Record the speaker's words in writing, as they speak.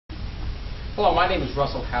Hello, my name is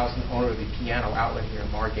Russell Housen, owner of the Piano Outlet here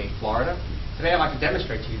in Margate, Florida. Today I'd like to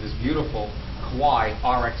demonstrate to you this beautiful Kawai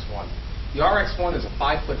RX1. The RX1 is a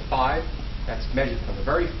 5'5" that's measured from the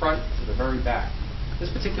very front to the very back.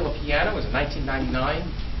 This particular piano is a 1999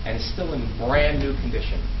 and is still in brand new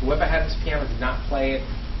condition. Whoever had this piano did not play it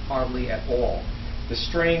hardly at all. The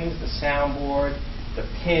strings, the soundboard, the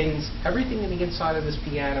pins, everything in the inside of this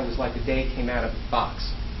piano is like the day it came out of the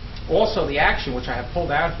box. Also, the action, which I have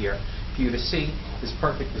pulled out here for you to see, is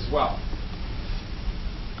perfect as well.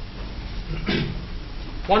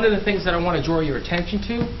 One of the things that I want to draw your attention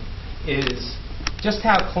to is just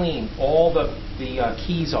how clean all the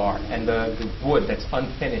keys are and the wood that's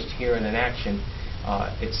unfinished here in an action.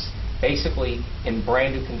 It's basically in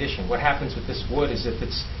brand new condition. What happens with this wood is if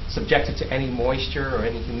it's subjected to any moisture or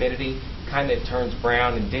any humidity, kind of turns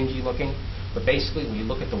brown and dingy looking. But basically, when you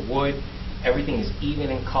look at the wood, everything is even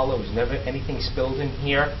in color. There's never anything spilled in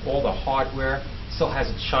here. All the hardware still has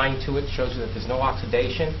its shine to it, shows you that there's no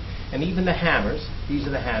oxidation. And even the hammers, these are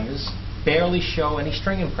the hammers, barely show any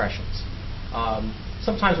string impressions.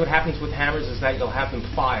 Sometimes what happens with hammers is that you'll have them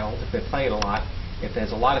filed if they're played a lot, if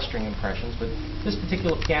there's a lot of string impressions, but this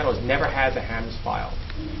particular piano has never had the hammers filed.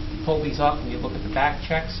 You pull these up and you look at the back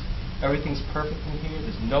checks, everything's perfect in here,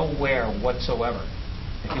 there's no wear whatsoever.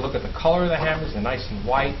 If you look at the color of the hammers, they're nice and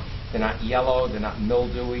white, they're not yellow, they're not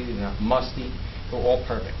mildewy, they're not musty, they're all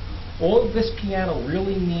perfect. All this piano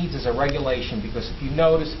really needs is a regulation, because if you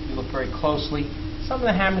notice, if you look very closely, some of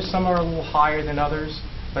the hammers, some are a little higher than others,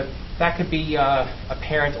 but that could be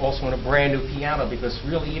apparent also in a brand new piano, because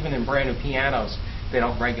really even in brand new pianos, they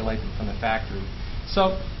don't regulate them from the factory.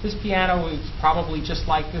 So this piano is probably just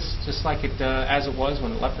like this, just like it as it was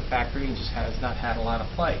when it left the factory, and just has not had a lot of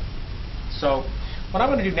play. So what I'm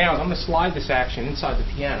going to do now is I'm going to slide this action inside the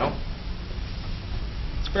piano.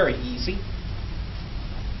 It's very easy.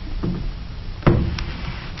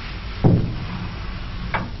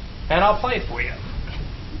 And I'll play it for you.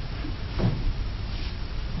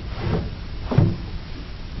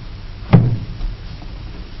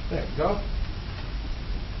 There you go.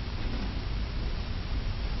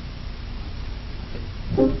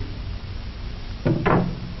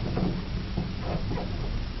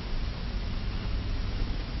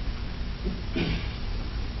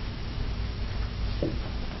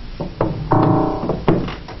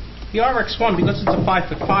 The RX1, because it's a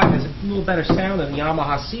 5'5", has a little better sound than the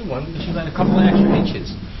Yamaha C1 because you've got a couple of extra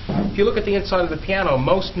inches. If you look at the inside of the piano,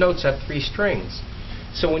 most notes have 3 strings.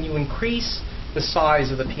 So when you increase the size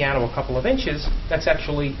of the piano a couple of inches, that's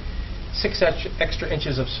actually 6 extra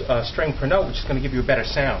inches of string per note, which is going to give you a better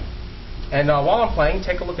sound. And while I'm playing,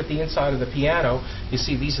 take a look at the inside of the piano. You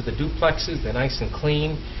see these are the duplexes. They're nice and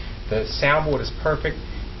clean. The soundboard is perfect,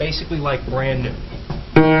 basically like brand new.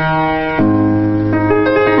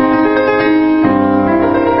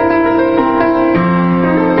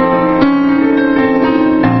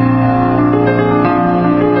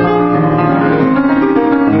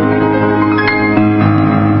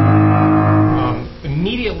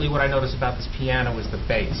 What I notice about this piano is the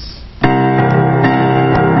bass.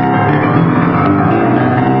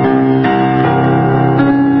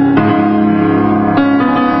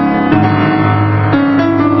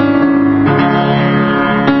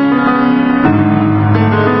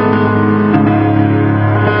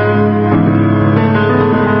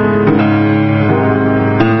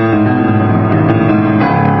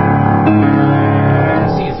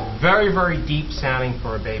 See, it's very, very deep sounding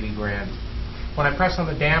for a baby grand. When I press on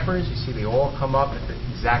the dampers, you see they all come up at the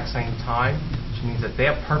exact same time, which means that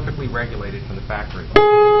they're perfectly regulated from the factory.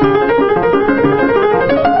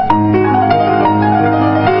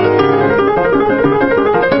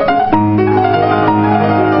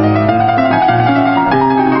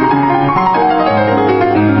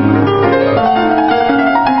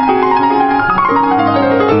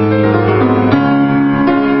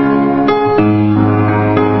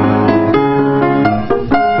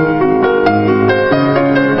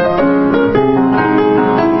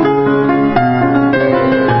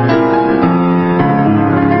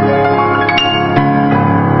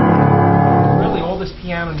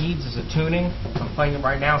 Needs is a tuning. I'm playing it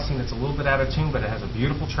right now, seeing it's a little bit out of tune, but it has a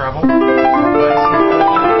beautiful treble. A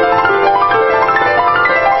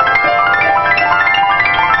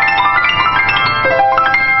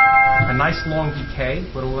nice long decay.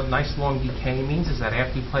 What a nice long decay means is that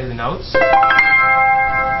after you play the notes, you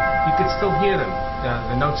can still hear them.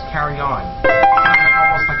 The notes carry on. It's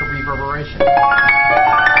almost like a reverberation.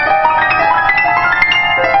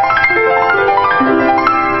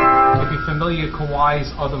 Familiar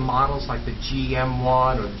Kawai's other models like the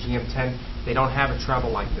GM1 or the GM10, they don't have a treble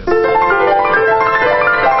like this.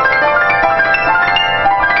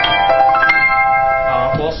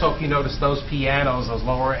 if you notice those pianos, those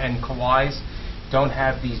lower end Kawais, don't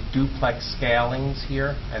have these duplex scalings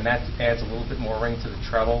here, and that adds a little bit more ring to the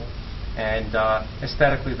treble. And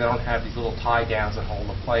aesthetically, they don't have these little tie downs that hold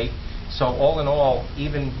the plate. So all in all,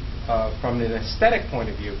 even from an aesthetic point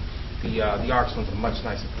of view, the RX1's a much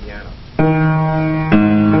nicer piano.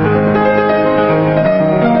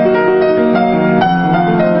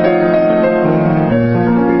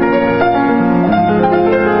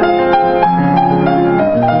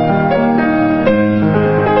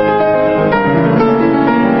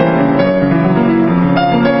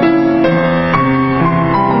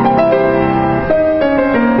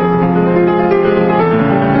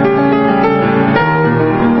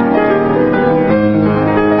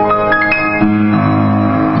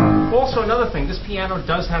 This piano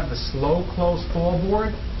does have the slow close fall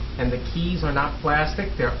board, and the keys are not plastic.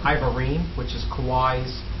 They're ivorine, which is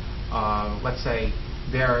Kawai's, let's say,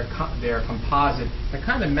 their composite that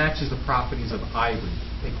kind of matches the properties of ivory.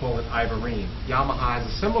 They call it ivorine. Yamaha has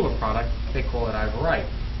a similar product. They call it ivorite.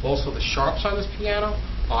 Also, the sharps on this piano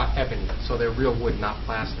are ebony, so they're real wood, not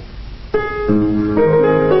plastic.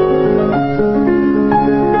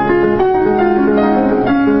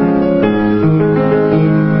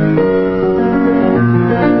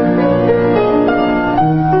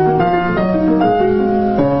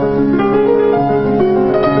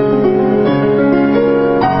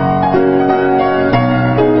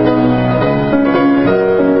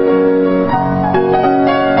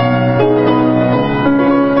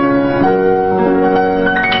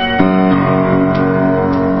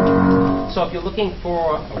 So if you're looking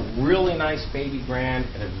for a really nice baby grand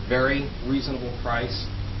at a very reasonable price,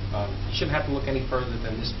 you shouldn't have to look any further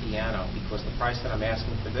than this piano, because the price that I'm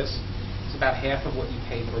asking for this is about half of what you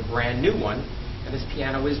pay for a brand new one, and this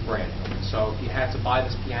piano is brand new. So if you had to buy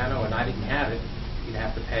this piano and I didn't have it, you'd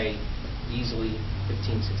have to pay easily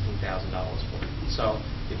 $15,000, $16,000 for it. So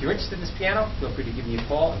if you're interested in this piano, feel free to give me a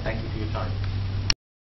call, and thank you for your time.